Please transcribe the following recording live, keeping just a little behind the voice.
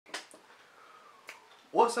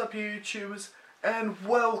What's up, YouTubers, and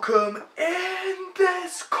welcome in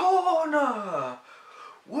this corner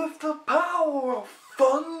with the power of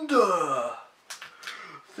thunder,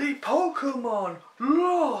 the Pokemon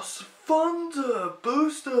Lost Thunder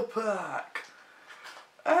Booster Pack,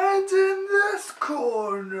 and in this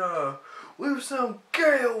corner with some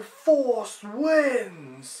gale force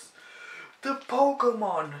winds, the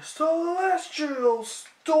Pokemon Celestial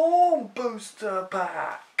Storm Booster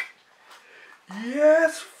Pack.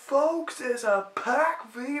 Yes, folks, it's a Pack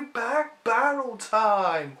v Pack battle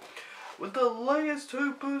time with the latest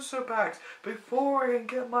two booster packs before I can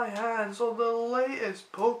get my hands on the latest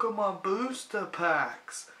Pokemon booster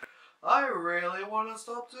packs. I really want to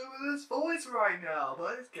stop doing this voice right now,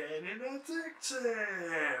 but it's getting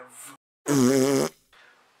addictive.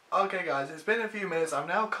 Okay guys, it's been a few minutes, I've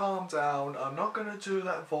now calmed down, I'm not going to do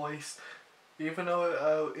that voice. Even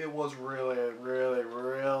though it was really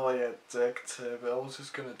addictive, I was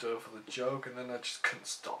just going to do it for the joke and then I just couldn't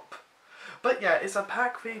stop. But yeah, it's a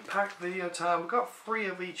Pack v Pack video time. We've got 3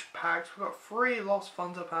 of each packs. We've got 3 Lost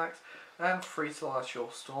Thunder packs and 3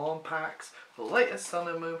 Celestial Storm packs. The latest Sun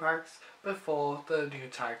and Moon packs before the new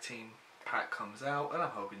Tag Team pack comes out, and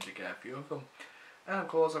I'm hoping to get a few of them. And of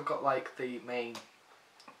course I've got like the main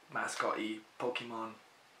mascot-y Pokemon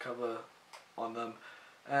cover on them.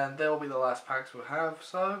 And they'll be the last packs we'll have,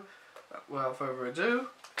 so without further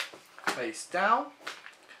ado, face down,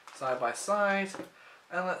 side by side,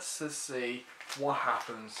 and let's just see what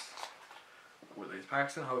happens with these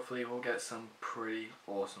packs, and hopefully we'll get some pretty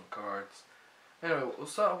awesome cards. Anyway, we'll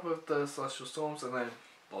start off with the Celestial Storms and then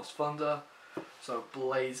Lost Thunder. So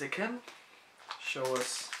Blaziken, show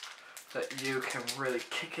us that you can really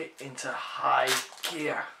kick it into high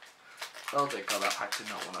gear. Oh dear god, that pack did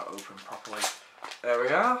not want to open properly. There we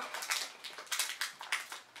are.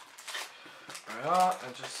 There we are,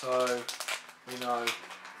 and just so we know,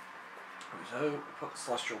 we put the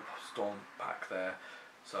Celestial Storm pack there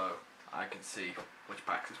so I can see which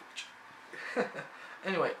pack is which.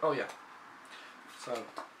 Anyway, oh yeah. So,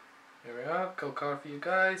 here we are, code card for you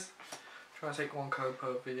guys. Try to take 1 code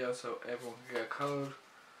per video so everyone can get a code.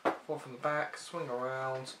 4 from the back, swing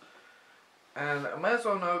around. And I may as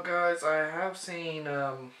well know, guys, I have seen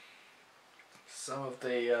some of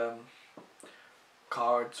the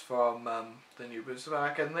cards from the new booster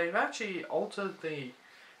pack, and they've actually altered the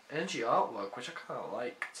energy artwork, which I kind of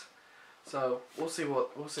liked. So we'll see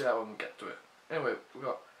that when we get to it. Anyway, we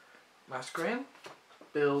got Masquerain,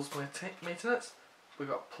 Bill's Maintenance, we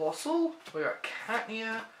got Plossel, we got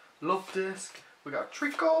Catnia, Lufdisc, we got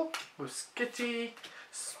Trico with Skitty,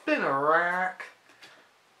 Spinarak,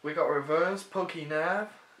 we got Reverse Pokénav.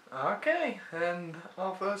 Okay, and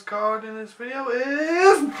our first card in this video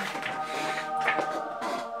is...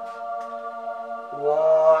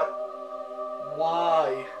 What?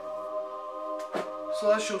 Why?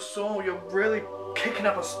 Celestial Storm, you're really kicking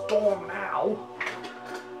up a storm now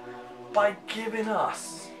by giving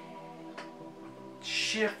us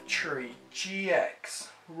Shiftry GX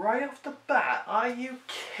right off the bat. Are you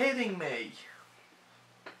kidding me?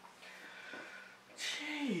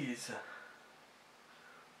 Jeez.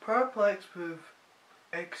 Perplex with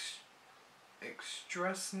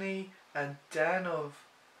Extresny and Denov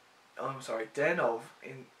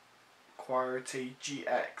Inquiry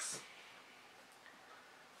GX.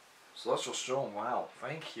 Celestial Storm, wow,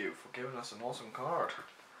 thank you for giving us an awesome card.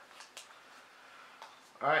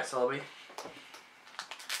 Alright, Selby.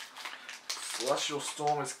 Celestial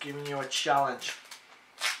Storm is giving you a challenge.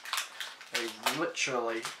 They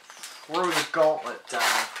literally threw the gauntlet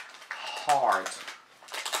down hard.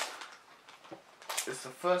 Is the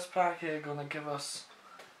first pack here gonna give us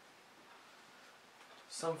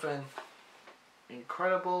something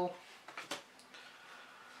incredible?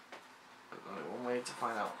 One way to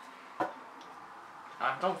find out.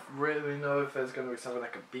 I don't really know if there's gonna be something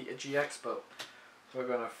that can beat a GX, but we're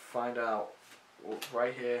gonna find out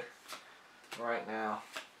right here, right now,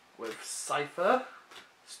 with Cypher,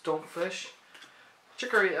 Stonefish,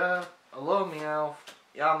 Chikorita, Alomeow,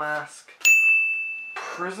 Yamask,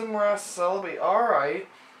 Prism Rare Celebi. Alright.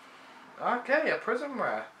 Okay, a Prism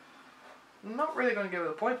Rare. Not really going to give it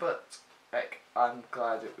a point, but heck, I'm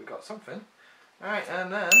glad that we got something. Alright,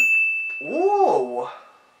 and then... Whoa!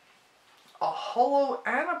 A Holo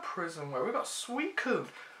and a Prism Rare. We got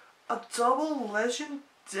Suicune. A double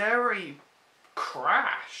legendary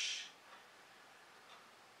Crash.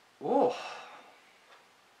 Oh.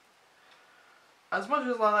 As much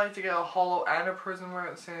as I like to get a Holo and a Prism Rare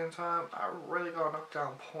at the same time, I really gotta knock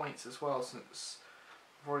down points as well, since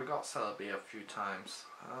I've already got Celebi a few times.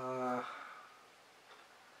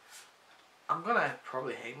 I'm gonna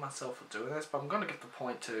probably hate myself for doing this, but I'm gonna give the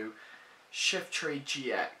point to Shift Tree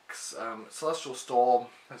GX. Celestial Storm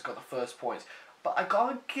has got the first point, but I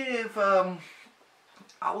gotta give I'll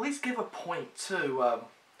at least give a point to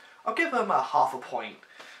I'll give them a half a point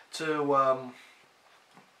to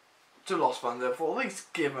Lost Thunder for at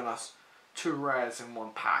least giving us 2 rares in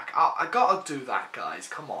one pack. I gotta do that, guys.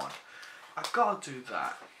 Come on, I gotta do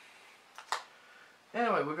that.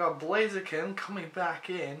 Anyway, we got Blaziken coming back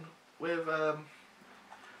in with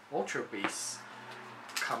Ultra Beasts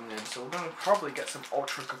coming in, so we're going to probably get some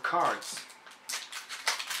ultra good cards.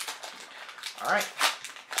 Alright,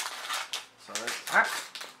 so there's the pack,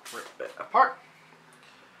 rip it apart.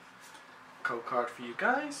 Code card for you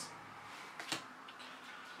guys.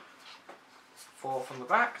 4 from the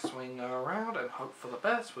back, swing around and hope for the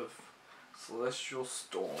best with Celestial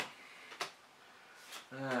Storm.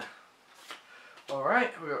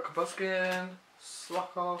 Alright, we got Combuskin,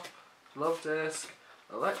 Slockoff, Love Disc,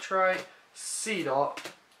 Electrite, Seedot,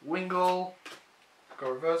 Wingull,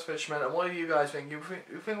 got Reverse Fishman, and what do you guys think? You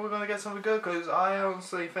think we're going to get something good? Because I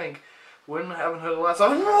honestly think we haven't heard the last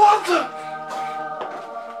time. What the?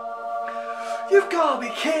 You've got to be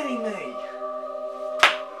kidding me!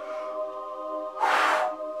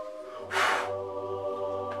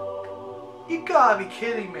 You gotta be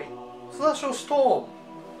kidding me! Celestial Storm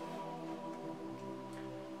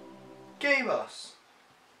gave us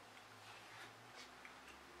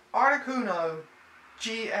Articuno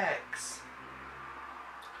GX.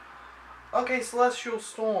 Okay, Celestial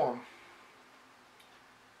Storm.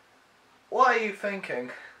 What are you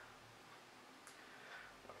thinking?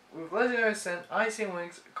 With Legendary Scent, Icy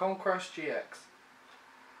Wings, Conquest GX.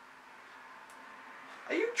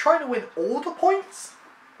 Are you trying to win all the points?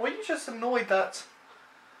 Or are you just annoyed that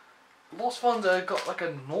Lost Thunder got like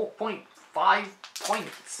a 0.5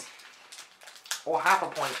 points? Or half a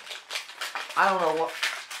point? I don't know what.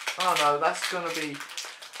 I don't know, that's gonna be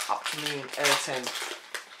up to me in editing.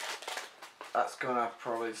 That's gonna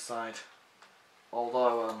probably decide.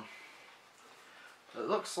 Although, it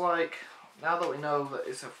looks like, now that we know that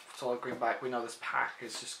it's a solid greenback, we know this pack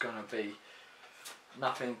is just gonna be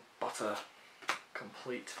nothing but a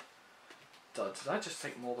complete dud. Did I just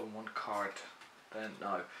take more than one card? Then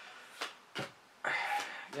no.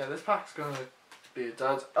 Yeah, this pack's gonna be a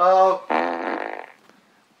dud. Oh!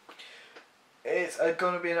 It's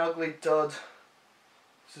gonna be an ugly dud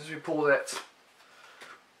since we pulled it.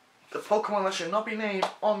 The Pokemon that should not be named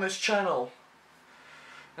on this channel.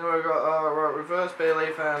 And we've got Reverse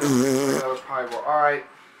Bayleaf and Pyro. Alright.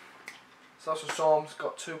 Celestial Storm's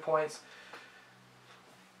got 2 points.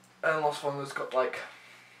 And Lost Thunder's got like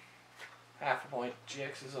half a point.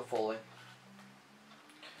 GXs are falling.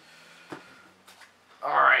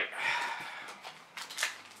 Alright.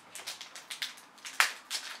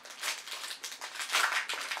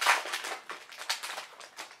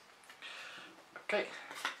 Okay.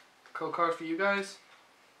 Code card for you guys.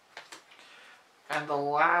 And the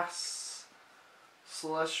last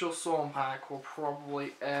Celestial Storm pack we'll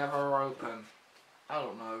probably ever open. I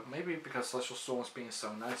don't know. Maybe because Celestial Storm's being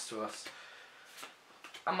so nice to us.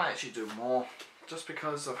 I might actually do more. Just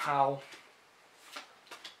because of how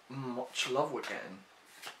much love we're getting.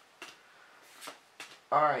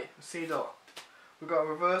 Alright, Seedot. We've got a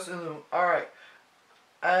Reverse Illume. Alright.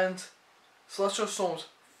 And Celestial Storm's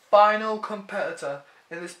final competitor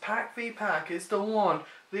in this pack v pack is the one,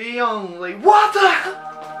 the only. What the?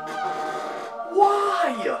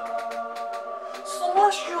 Why?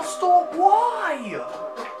 Celestial Storm, why?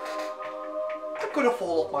 I'm gonna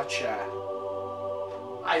fall off my chair.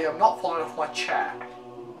 I am not falling off my chair.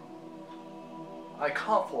 I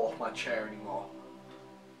can't fall off my chair anymore.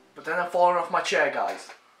 But then I'm falling off my chair, guys.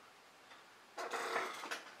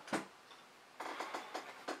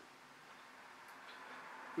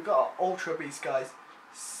 We got our Ultra Beast, guys.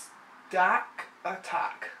 Stack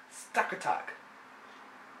Attack. Stack Attack.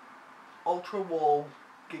 Ultra Wall,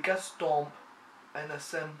 Giga Stomp, and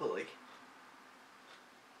Assembly.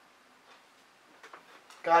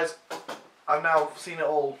 Guys, I've now seen it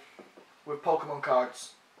all with Pokemon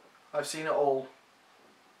cards. I've seen it all.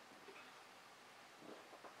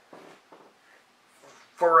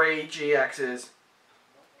 3 GXs,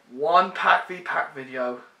 1 pack v pack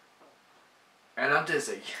video, and I'm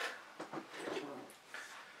dizzy.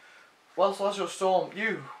 Well, Celestial Storm,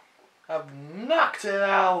 you have knocked it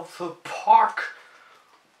out of the park,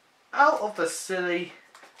 out of the city,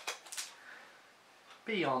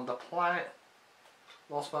 beyond the planet.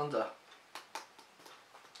 Lost Thunder.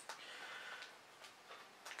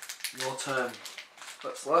 Your turn.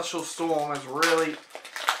 But Celestial Storm is really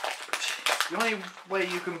the only way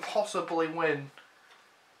you can possibly win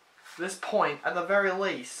this point, at the very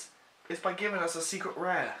least, is by giving us a secret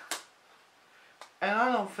rare. And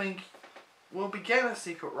I don't think we'll be getting a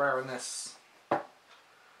secret rare in this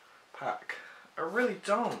pack. I really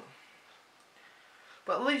don't.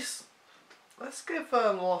 But at least, let's give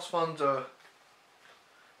Lost Thunder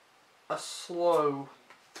a slow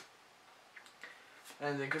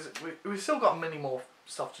ending, because we still got many more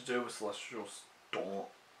stuff to do with Celestial Storm.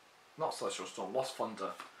 Not Celestial Storm, Lost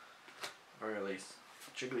Thunder. At the very least.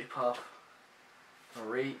 Jigglypuff,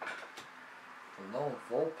 Reap, the Lone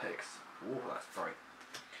Vulpix. Ooh, that's very.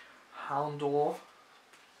 Houndour,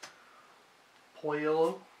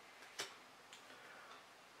 Poylo.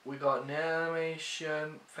 We got an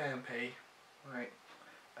animation Phanpy, right?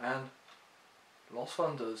 And Lost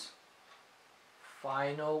Thunder's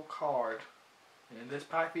final card in this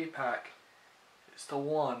pack v pack is the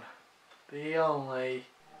one, the only.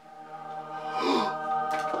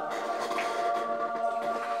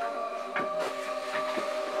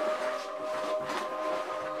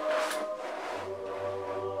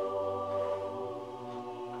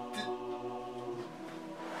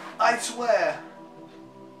 I swear,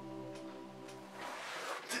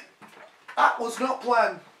 that was not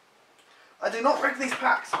planned. I did not rig these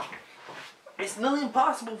packs. It's nearly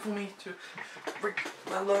impossible for me to rig,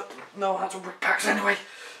 know how to rig packs anyway.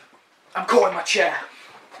 I'm caught in my chair.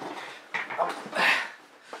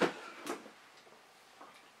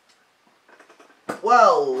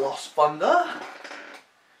 Well, Lost Thunder,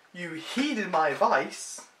 you heeded my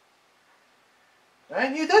advice,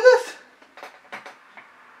 and you did it.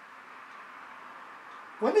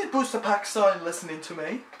 When did booster packs start listening to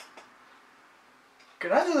me?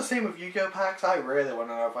 Can I do the same with Yu-Gi-Oh packs? I really want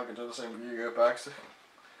to know if I can do the same with Yu-Gi-Oh packs.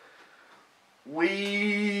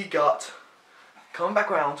 We got, coming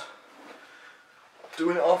back round,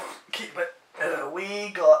 doing it off, keep it, we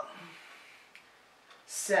got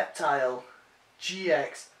Sceptile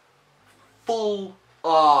GX Full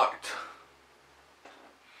Art.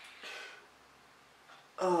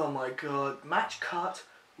 Oh my god, Match Cut,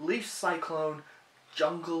 Leaf Cyclone,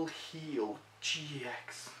 Jungle Heal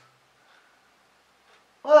GX.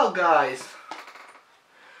 Well guys,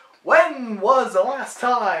 when was the last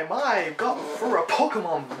time I got through a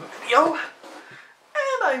Pokemon video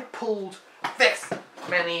and I pulled this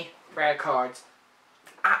many rare cards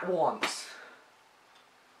at once?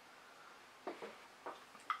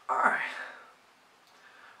 Alright,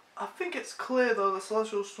 I think it's clear though the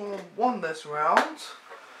Celestial Storm won this round,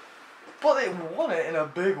 but they won it in a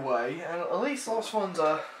big way, and at least Lost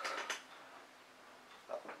Thunder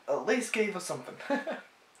at least gave us something.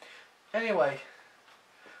 Anyway,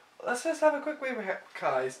 let's just have a quick recap,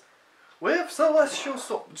 guys. With Celestial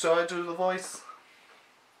Storm, shall I do the voice?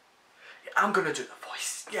 Yeah, I'm gonna do the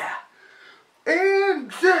voice, yeah.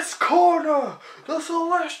 In this corner, the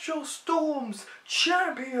Celestial Storm's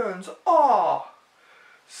champions are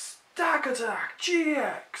Stagadak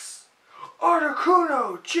GX,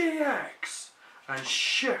 Articuno GX, and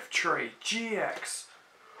Shiftry GX.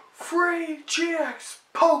 3 GX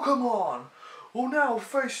Pokémon will now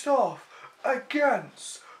face off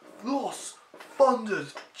against Lost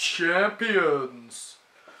Thunder's champions.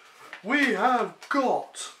 We have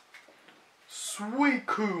got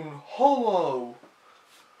Suicune Hollow,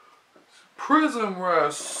 Prism Rare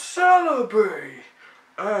Celebi,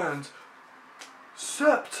 and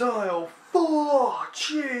Sceptile Full Art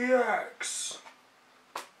GX.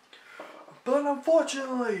 But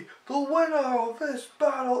unfortunately, the winner of this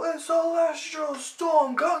battle is Celestial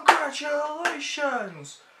Storm.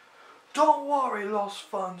 Congratulations! Don't worry, Lost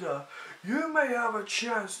Thunder. You may have a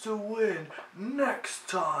chance to win next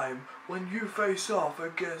time when you face off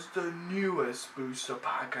against the newest booster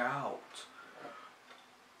pack out.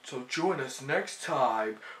 So join us next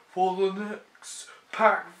time for the next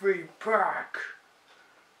pack v pack.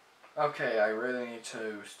 Okay, I really need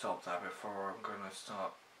to stop that before I'm gonna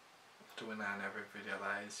start doing that in every video.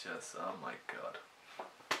 That is just, oh my god.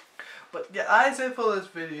 But yeah, that's it for this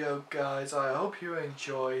video, guys. I hope you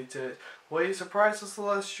enjoyed it. Were you surprised the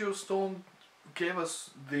Celestial Storm gave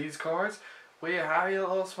us these cards? Were you happy that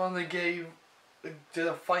Lost Thunder did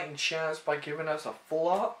a fighting chance by giving us a full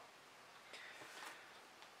art?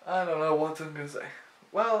 I don't know what I'm gonna say.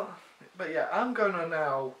 Well, but yeah, I'm gonna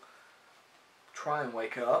now try and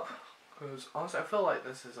wake up, because honestly I feel like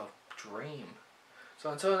this is a dream.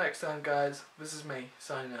 So until next time, guys, this is me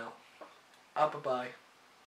signing out. Bye bye.